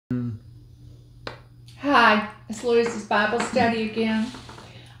It's Louise's Bible study again.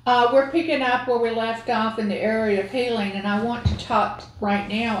 We're picking up where we left off in the area of healing, and I want to talk right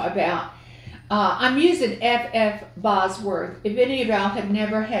now about, I'm using Bosworth. If any of y'all have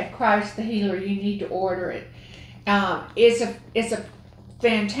never had Christ the Healer, you need to order it. It's a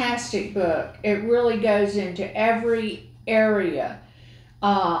fantastic book. It really goes into every area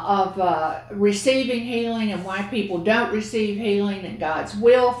of receiving healing and why people don't receive healing and God's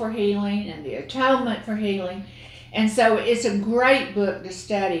will for healing and the atonement for healing. And so it's a great book to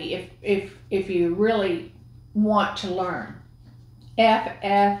study if you really want to learn.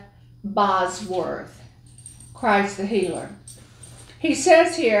 Bosworth, Christ the Healer. He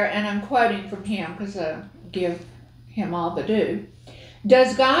says here, and I'm quoting from him because I give him all the due,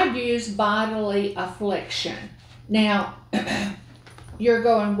 does God use bodily affliction? Now, you're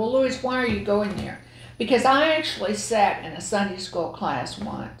going, well, Louise, why are you going there? Because I actually sat in a Sunday school class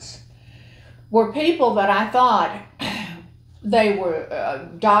once where people that I thought they were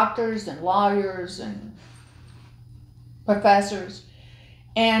doctors and lawyers and professors,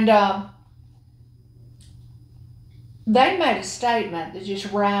 and they made a statement that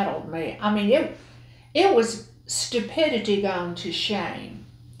just rattled me. I mean, it was stupidity gone to shame.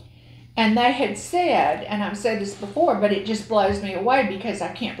 And they had said, and I've said this before, but it just blows me away because I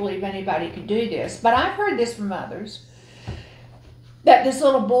can't believe anybody could do this. But I've heard this from others, that this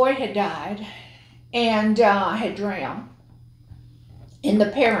little boy had died and had drowned in the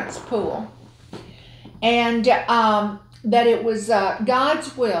parents' pool. And that it was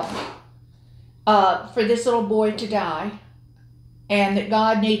God's will for this little boy to die, and that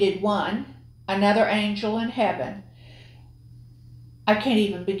God needed another angel in heaven. I can't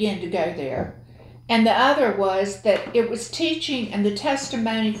even begin to go there. And the other was that it was teaching, and the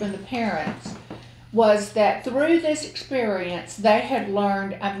testimony from the parents was that through this experience, they had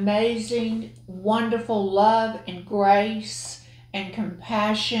learned amazing, wonderful love and grace and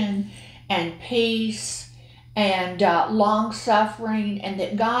compassion and peace and long-suffering, and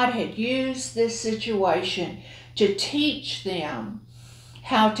that God had used this situation to teach them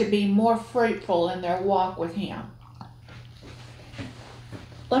how to be more fruitful in their walk with Him.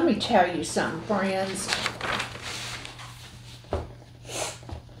 Let me tell you something, friends.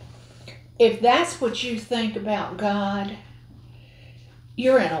 If that's what you think about God,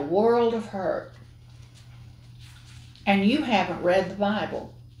 you're in a world of hurt. And you haven't read the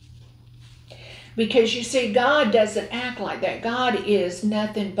Bible. Because you see, God doesn't act like that. God is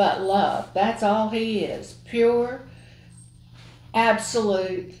nothing but love. That's all He is. Pure,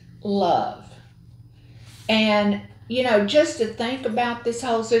 absolute love. And you know, just to think about this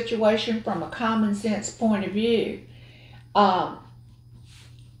whole situation from a common sense point of view,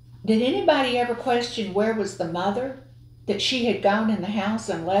 did anybody ever question where was the mother? That she had gone in the house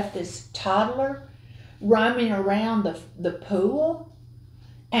and left this toddler roaming around the pool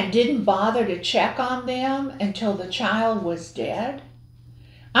and didn't bother to check on them until the child was dead?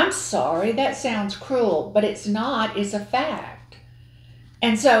 I'm sorry, that sounds cruel, but it's not, it's a fact.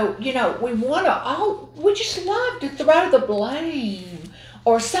 And so, you know, we just love to throw the blame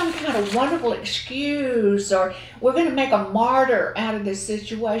or some kind of wonderful excuse, or we're going to make a martyr out of this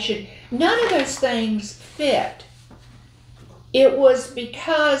situation. None of those things fit. It was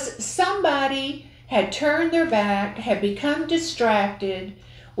because somebody had turned their back, had become distracted,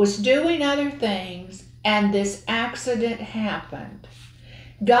 was doing other things, and this accident happened.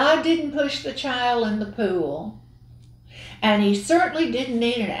 God didn't push the child in the pool. And He certainly didn't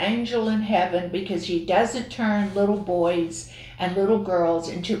need an angel in heaven, because He doesn't turn little boys and little girls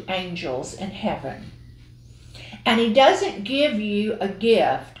into angels in heaven. And He doesn't give you a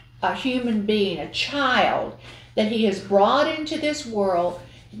gift, a human being, a child that He has brought into this world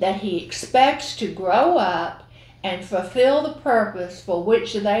that He expects to grow up and fulfill the purpose for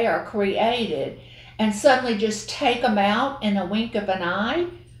which they are created, and suddenly just take them out in a wink of an eye.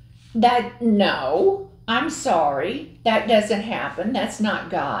 No. I'm sorry, that doesn't happen. That's not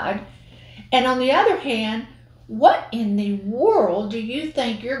God. And on the other hand, what in the world do you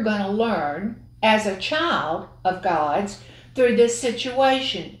think you're going to learn as a child of God's through this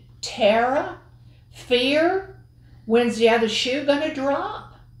situation? Terror? Fear? When's the other shoe going to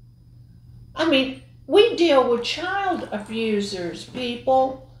drop? I mean, we deal with child abusers,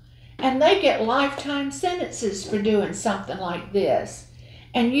 people, and they get lifetime sentences for doing something like this.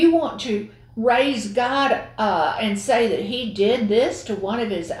 And you want to raise God and say that He did this to one of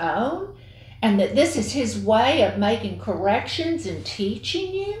His own, and that this is His way of making corrections and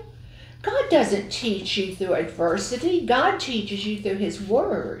teaching you? God doesn't teach you through adversity. God teaches you through His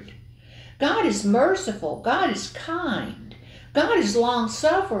Word. God is merciful. God is kind. God is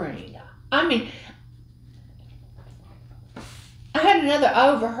long-suffering. I mean, I had another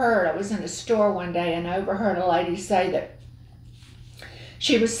overheard. I was in a store one day and overheard a lady say that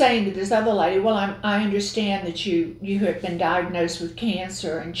she was saying to this other lady, well, I understand that you have been diagnosed with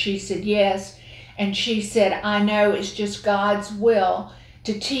cancer. And she said, yes. And she said, I know it's just God's will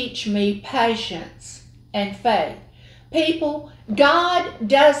to teach me patience and faith. People, God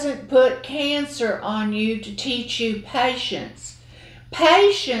doesn't put cancer on you to teach you patience.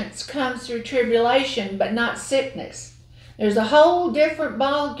 Patience comes through tribulation, but not sickness. There's a whole different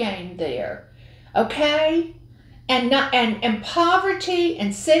ball game there. Okay? And poverty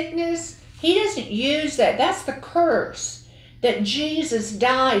and sickness, he doesn't use that. That's the curse that Jesus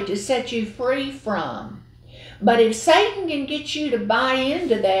died to set you free from. But if Satan can get you to buy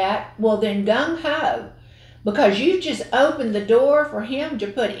into that, well then gung-ho. Because you just opened the door for him to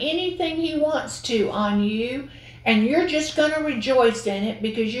put anything he wants to on you, and you're just going to rejoice in it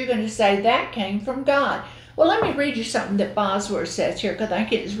because you're going to say that came from God. Well, let me read you something that Bosworth says here because I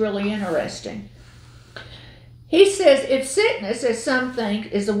think it is really interesting. He says, if sickness, as some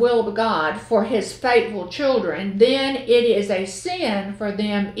think, is the will of God for his faithful children, then it is a sin for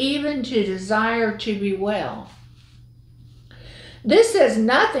them even to desire to be well. This says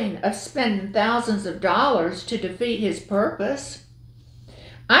nothing of spending thousands of dollars to defeat his purpose.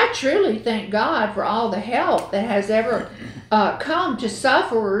 I truly thank God for all the help that has ever come to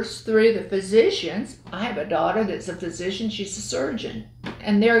sufferers through the physicians. I have a daughter that's a physician. She's a surgeon,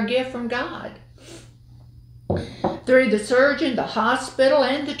 and they're a gift from God. Through the surgeon, the hospital,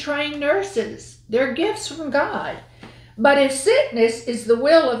 and the trained nurses. They're gifts from God. But if sickness is the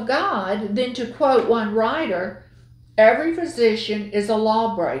will of God, then to quote one writer, every physician is a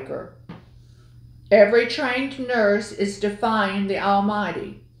lawbreaker. Every trained nurse is defying the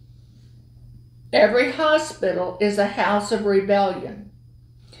Almighty. Every hospital is a house of rebellion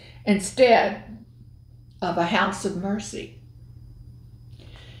instead of a house of mercy.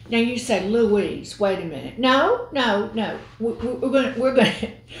 Now you say, Louise, wait a minute. No. We're going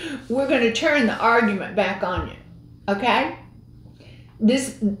to turn the argument back on you. Okay?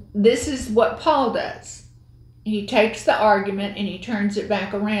 This is what Paul does. He takes the argument and he turns it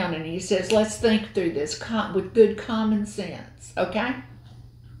back around and he says, let's think through this with good common sense. Okay?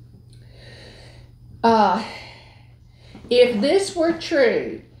 If this were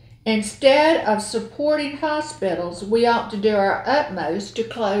true, instead of supporting hospitals, we ought to do our utmost to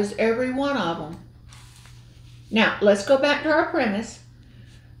close every one of them. Now, let's go back to our premise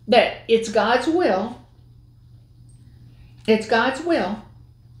that it's God's will. It's God's will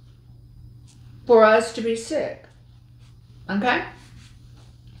for us to be sick. Okay?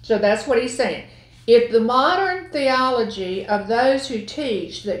 So that's what he's saying. If the modern theology of those who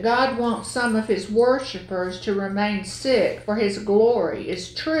teach that God wants some of his worshipers to remain sick for his glory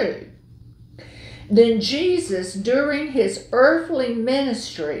is true, then Jesus, during his earthly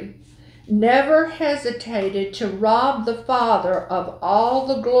ministry, never hesitated to rob the Father of all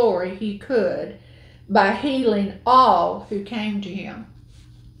the glory he could by healing all who came to him.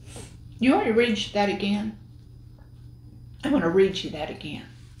 You want to read that again? I want to read you that again.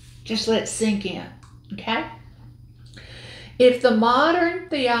 Just let it sink in, okay? If the modern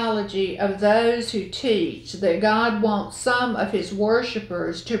theology of those who teach that God wants some of his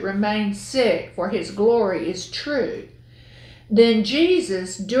worshipers to remain sick for his glory is true, then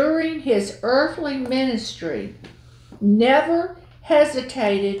Jesus, during his earthly ministry, never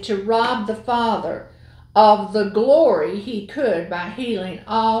hesitated to rob the Father of the glory he could by healing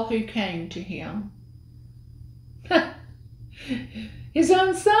all who came to him. His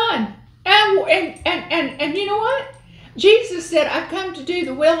own son. And you know what? Jesus said, I've come to do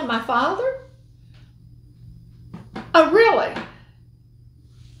the will of my Father. Oh, really?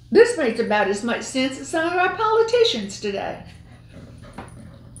 This makes about as much sense as some of our politicians today.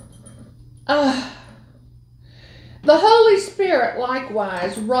 The Holy Spirit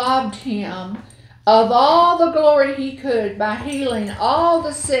likewise robbed him of all the glory he could by healing all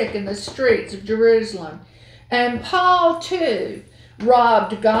the sick in the streets of Jerusalem. And Paul, too,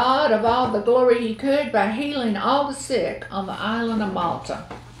 robbed God of all the glory he could by healing all the sick on the island of Malta.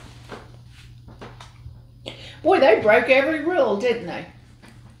 Boy, they broke every rule, didn't they?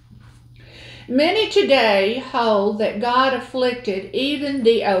 Many today hold that God afflicted even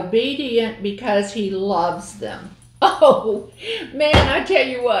the obedient because he loves them. Oh, man, I tell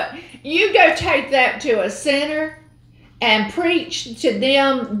you what, you go take that to a sinner and preach to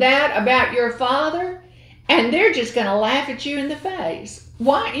them that about your Father, and they're just going to laugh at you in the face.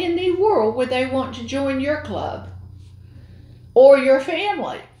 Why in the world would they want to join your club or your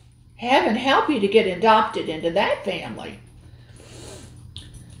family? Heaven help you to get adopted into that family.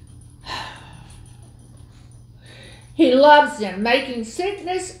 He loves them, making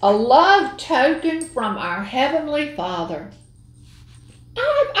sickness a love token from our Heavenly Father.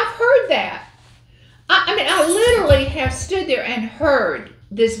 I've heard that. I mean, I literally have stood there and heard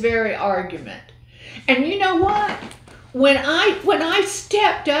this very argument. And you know what? When I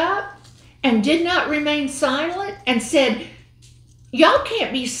stepped up and did not remain silent and said, y'all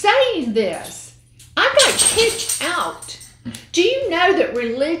can't be saying this, I got kicked out. Do you know that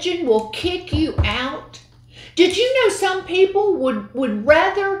religion will kick you out? Did you know some people would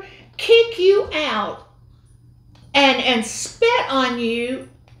rather kick you out and spit on you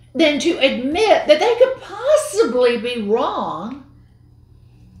than to admit that they could possibly be wrong?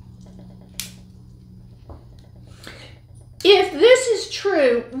 If this is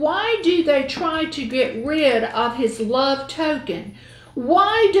true, why do they try to get rid of his love token?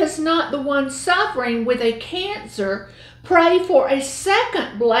 Why does not the one suffering with a cancer pray for a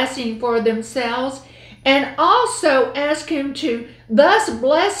second blessing for themselves and also ask him to thus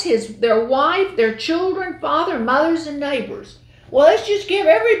bless their wife, their children, father, mothers, and neighbors? Well, let's just give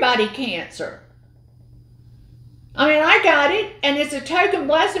everybody cancer. I mean, I got it, and it's a token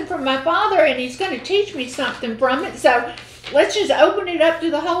blessing from my Father, and he's going to teach me something from it, so let's just open it up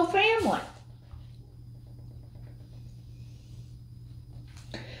to the whole family.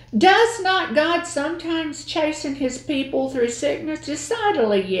 Does not God sometimes chasten his people through sickness?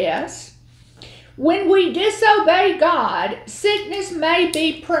 Decidedly, yes. When we disobey God, sickness may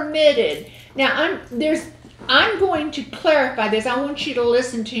be permitted. Now, I'm going to clarify this. I want you to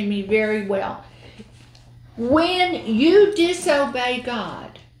listen to me very well. When you disobey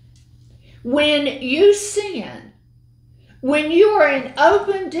God, when you sin, when you are in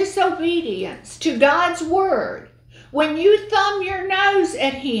open disobedience to God's word, when you thumb your nose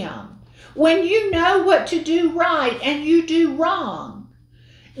at him, when you know what to do right and you do wrong,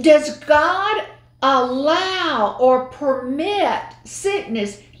 does God allow or permit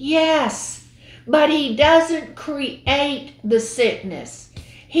sickness? Yes, but he doesn't create the sickness.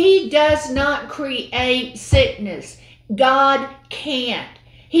 He does not create sickness. God can't.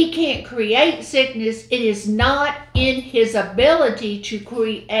 He can't create sickness. It is not in his ability to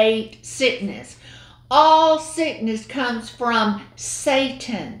create sickness. All sickness comes from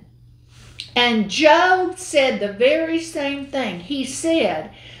Satan. And Job said the very same thing. He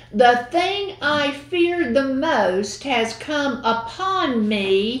said, the thing I feared the most has come upon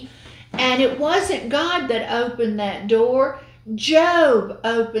me. And it wasn't God that opened that door. Job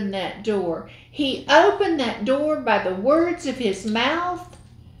opened that door. He opened that door by the words of his mouth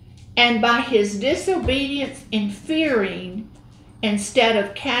and by his disobedience in fearing instead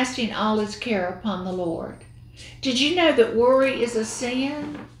of casting all his care upon the Lord. Did you know that worry is a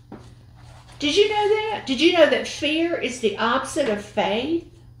sin? Did you know that? Did you know that fear is the opposite of faith?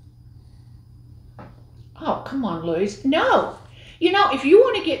 Oh, come on, Louise. No. You know, if you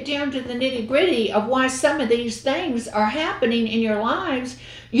want to get down to the nitty-gritty of why some of these things are happening in your lives,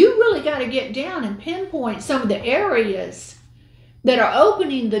 you really got to get down and pinpoint some of the areas that are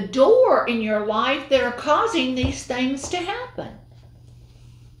opening the door in your life that are causing these things to happen.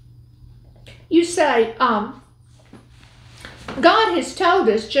 You say, God has told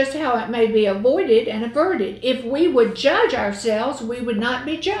us just how it may be avoided and averted. If we would judge ourselves, we would not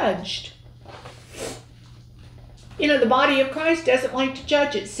be judged. You know, the body of Christ doesn't like to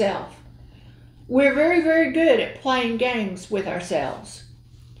judge itself. We're very, very good at playing games with ourselves.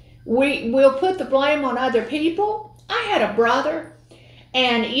 We'll put the blame on other people. I had a brother,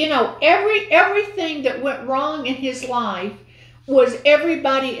 and you know, everything that went wrong in his life was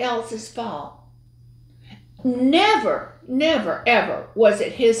everybody else's fault. Never, never, ever was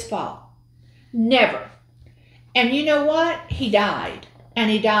it his fault. Never. And you know what? He died, and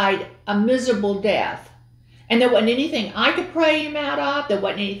he died a miserable death. And there wasn't anything I could pray him out of. There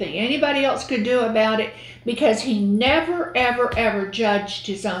wasn't anything anybody else could do about it, because he never, ever, ever judged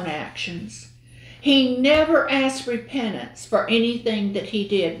his own actions. He never asked repentance for anything that he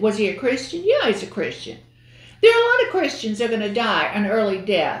did. Was he a Christian? Yeah, he's a Christian. There are a lot of Christians that are going to die an early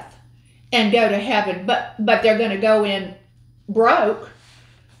death and go to heaven, but they're going to go in broke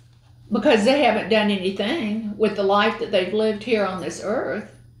because they haven't done anything with the life that they've lived here on this earth.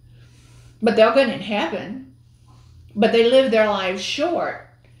 But they'll go in heaven. But they live their lives short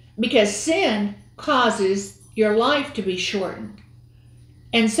because sin causes your life to be shortened.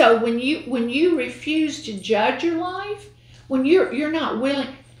 And so when you refuse to judge your life, when you're not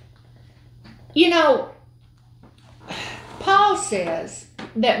willing, you know, Paul says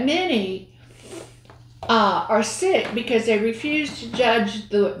that many are sick because they refuse to judge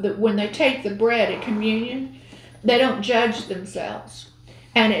when they take the bread at communion, they don't judge themselves.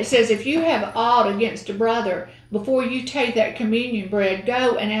 And it says, if you have aught against a brother, before you take that communion bread,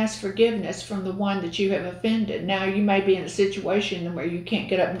 go and ask forgiveness from the one that you have offended. Now, you may be in a situation where you can't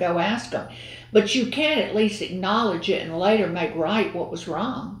get up and go ask them, but you can at least acknowledge it and later make right what was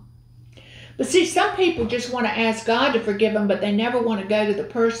wrong. But see, some people just want to ask God to forgive them, but they never want to go to the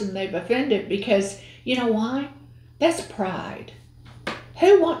person they've offended because, you know why? That's pride.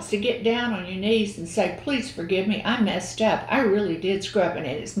 Who wants to get down on your knees and say, please forgive me, I messed up. I really did screw up and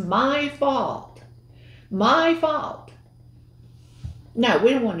it's my fault. My fault. No, we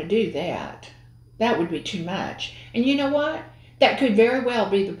don't want to do that. That would be too much. And you know what? That could very well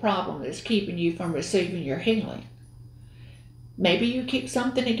be the problem that's keeping you from receiving your healing. Maybe you keep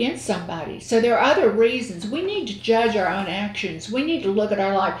something against somebody. So there are other reasons. We need to judge our own actions. We need to look at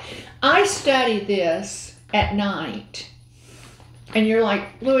our life. I study this at night. And you're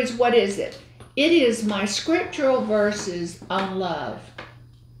like, Louise, what is it? It is my scriptural verses on love.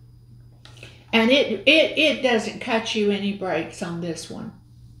 And it doesn't cut you any breaks on this one.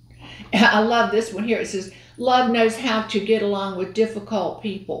 I love this one here. It says, love knows how to get along with difficult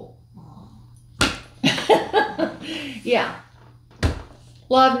people. Yeah.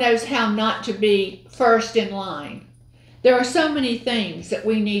 Love knows how not to be first in line. There are so many things that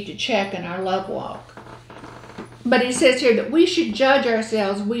we need to check in our love walk. But it says here that we should judge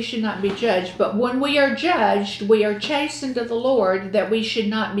ourselves, we should not be judged. But when we are judged, we are chastened of the Lord, that we should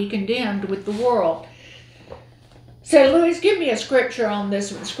not be condemned with the world. So, Louise, give me a scripture on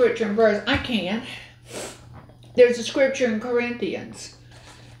this one, scripture and verse. I can. There's a scripture in Corinthians.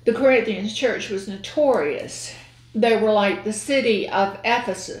 The Corinthians church was notorious. They were like the city of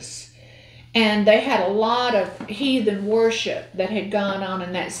Ephesus. And they had a lot of heathen worship that had gone on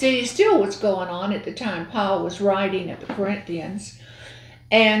in that city. Still was going on at the time Paul was writing at the Corinthians.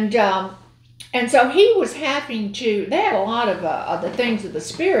 And so he was having to, they had a lot of the things of the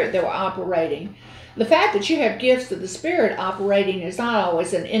Spirit that were operating. The fact that you have gifts of the Spirit operating is not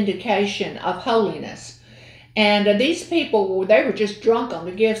always an indication of holiness. And these people, they were just drunk on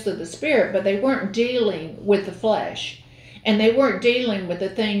the gifts of the Spirit, but they weren't dealing with the flesh. And they weren't dealing with the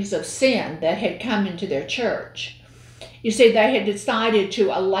things of sin that had come into their church. You see, they had decided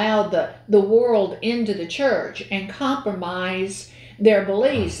to allow the world into the church and compromise their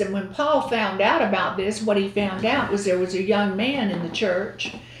beliefs. And when Paul found out about this, what he found out was there was a young man in the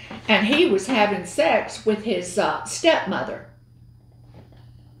church, and he was having sex with his stepmother.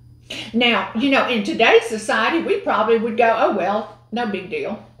 Now, you know, in today's society, we probably would go, oh, well, no big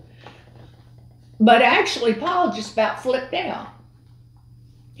deal. But actually, Paul just about flipped out.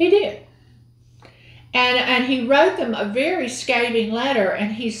 He did. And he wrote them a very scathing letter,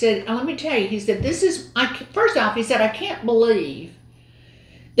 and he said, let me tell you, he said, first off, he said, I can't believe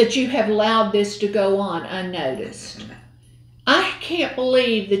that you have allowed this to go on unnoticed. I can't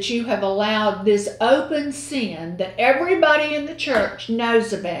believe that you have allowed this open sin that everybody in the church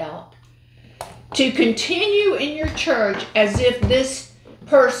knows about to continue in your church as if this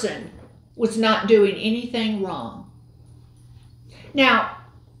person was not doing anything wrong. Now,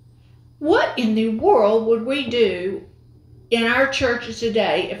 what in the world would we do in our churches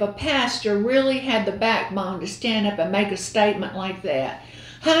today if a pastor really had the backbone to stand up and make a statement like that?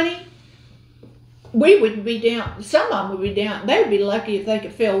 Honey, we would be down, some of them would be down, they would be lucky if they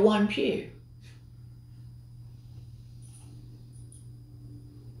could fill one pew.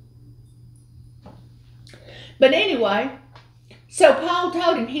 But anyway, so Paul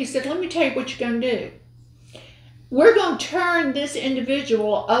told him, he said, let me tell you what you're going to do. We're going to turn this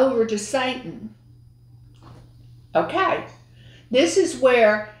individual over to Satan. Okay. This is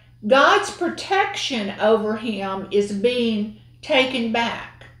where God's protection over him is being taken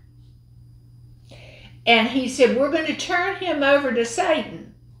back. And he said, we're going to turn him over to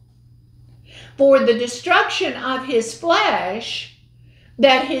Satan for the destruction of his flesh,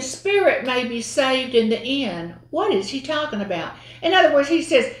 that his spirit may be saved in the end. What is he talking about? In other words, he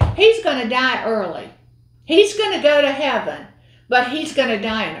says he's going to die early. He's going to go to heaven, but he's going to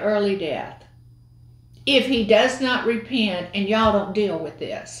die an early death if he does not repent and y'all don't deal with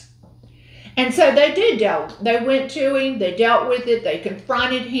this. And so they did deal. They went to him. They dealt with it. They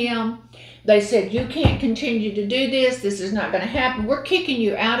confronted him. They said, you can't continue to do this. This is not going to happen. We're kicking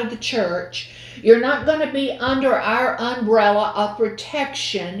you out of the church. You're not going to be under our umbrella of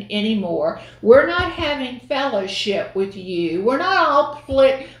protection anymore. We're not having fellowship with you. We're not all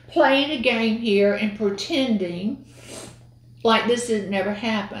playing a game here and pretending like this has never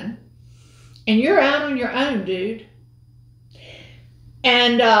happened. And you're out on your own, dude.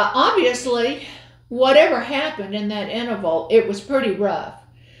 And obviously, whatever happened in that interval, it was pretty rough.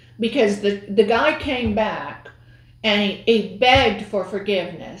 Because the guy came back and he begged for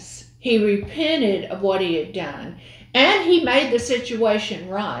forgiveness. He repented of what he had done, and he made the situation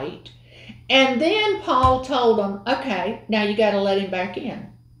right. And then Paul told him, okay, now you got to let him back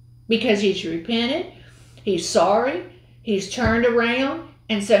in, because he's repented, he's sorry, he's turned around,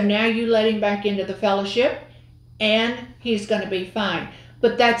 and so now you let him back into the fellowship, and he's going to be fine.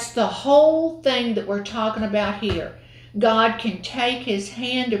 But that's the whole thing that we're talking about here. God can take his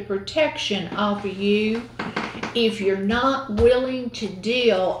hand of protection off of you if you're not willing to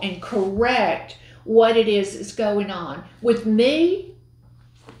deal and correct what it is that's going on. With me,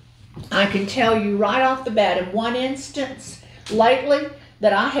 I can tell you right off the bat, in one instance lately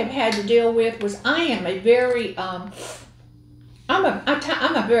that I have had to deal with was I am a very, I'm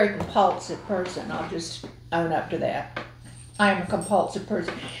a very compulsive person. I'll just own up to that. I am a compulsive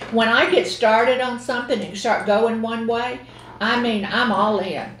person. When I get started on something and start going one way, I mean, I'm all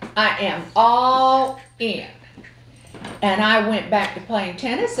in. I am all in. And I went back to playing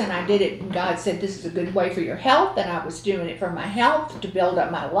tennis, and I did it, and God said, this is a good way for your health, and I was doing it for my health, to build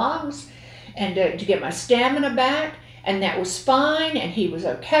up my lungs, and to get my stamina back, and that was fine, and he was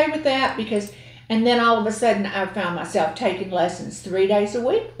okay with that, because, and then all of a sudden, I found myself taking lessons 3 days a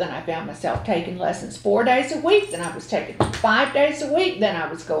week, then I found myself taking lessons 4 days a week, then I was taking 5 days a week, then I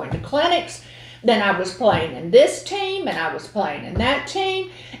was going to clinics, then I was playing in this team, and I was playing in that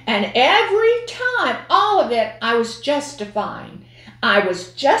team, and every time, all of it, I was justifying. I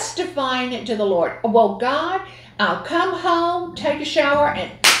was justifying it to the Lord. Well, God, I'll come home, take a shower,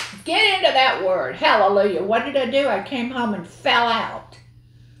 and get into that word. Hallelujah. What did I do? I came home and fell out.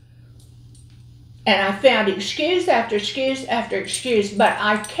 And I found excuse after excuse after excuse, but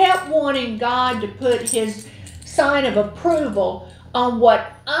I kept wanting God to put his sign of approval on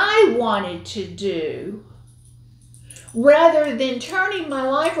what I wanted to do, rather than turning my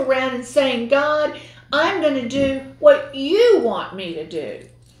life around and saying, God, I'm going to do what you want me to do.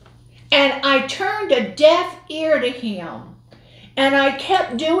 And I turned a deaf ear to him, and I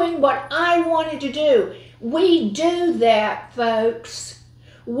kept doing what I wanted to do. We do that, folks.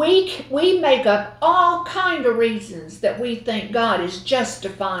 We make up all kind of reasons that we think God is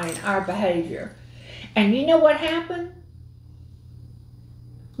justifying our behavior. And you know what happened?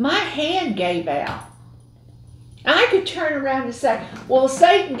 My hand gave out. I could turn around and say, well,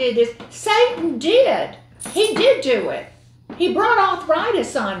 Satan did this. Satan did. He did do it. He brought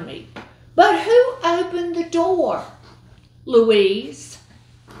arthritis on me. But who opened the door? Louise.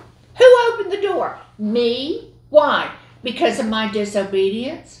 Who opened the door? Me. Why? Because of my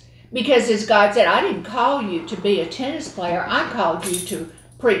disobedience? Because as God said, I didn't call you to be a tennis player. I called you to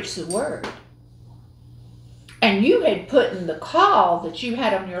preach the word. And you had put in the call that you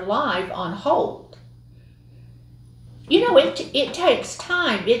had on your life on hold. You know, it takes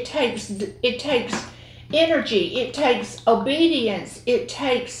time. It takes energy. It takes obedience. It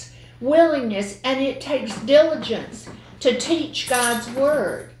takes willingness, and it takes diligence to teach God's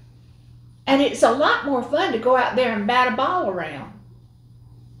word. And it's a lot more fun to go out there and bat a ball around.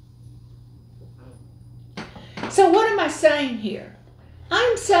 So what am I saying here?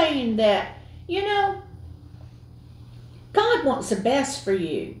 I'm saying that, you know, God wants the best for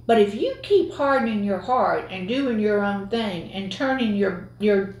you. But if you keep hardening your heart and doing your own thing and turning your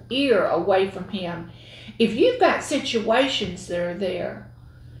ear away from him, if you've got situations that are there,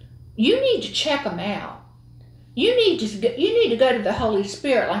 you need to check them out. You need to go to the Holy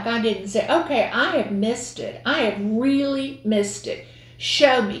Spirit like I did and say, okay, I have missed it. I have really missed it.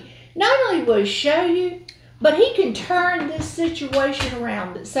 Show me. Not only will he show you, but he can turn this situation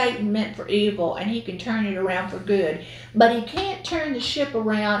around that Satan meant for evil, and he can turn it around for good. But he can't turn the ship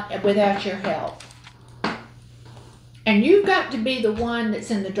around without your help. And you've got to be the one that's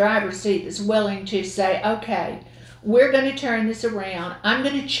in the driver's seat that's willing to say, okay, we're going to turn this around. I'm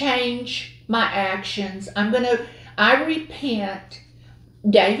going to change my actions. I repent.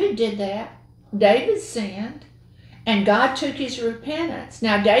 David did that. David sinned. And God took his repentance.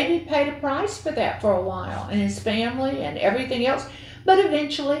 Now, David paid a price for that for a while, and his family and everything else. But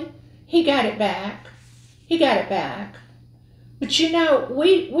eventually, he got it back. He got it back. But you know,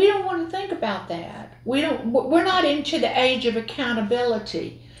 we don't want to think about that. We're not into the age of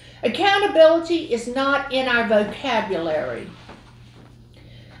accountability. Accountability is not in our vocabulary.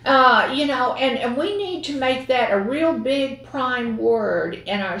 You know, and we need to make that a real big prime word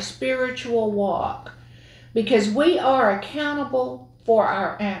in our spiritual walk. Because we are accountable for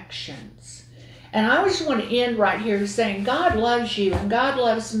our actions. And I just want to end right here saying God loves you and God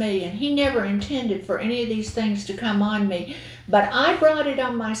loves me, and he never intended for any of these things to come on me. But I brought it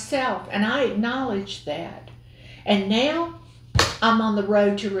on myself, and I acknowledge that. And now I'm on the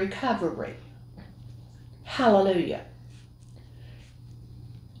road to recovery. Hallelujah.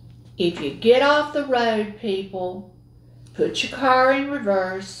 If you get off the road, people, put your car in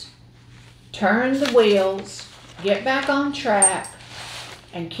reverse, turn the wheels, get back on track,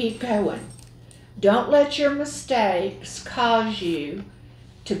 and keep going. Don't let your mistakes cause you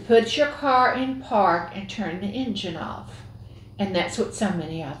to put your car in park and turn the engine off. And that's what so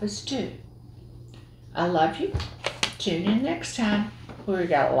many of us do. I love you. Tune in next time. We've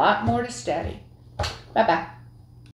got a lot more to study. Bye-bye.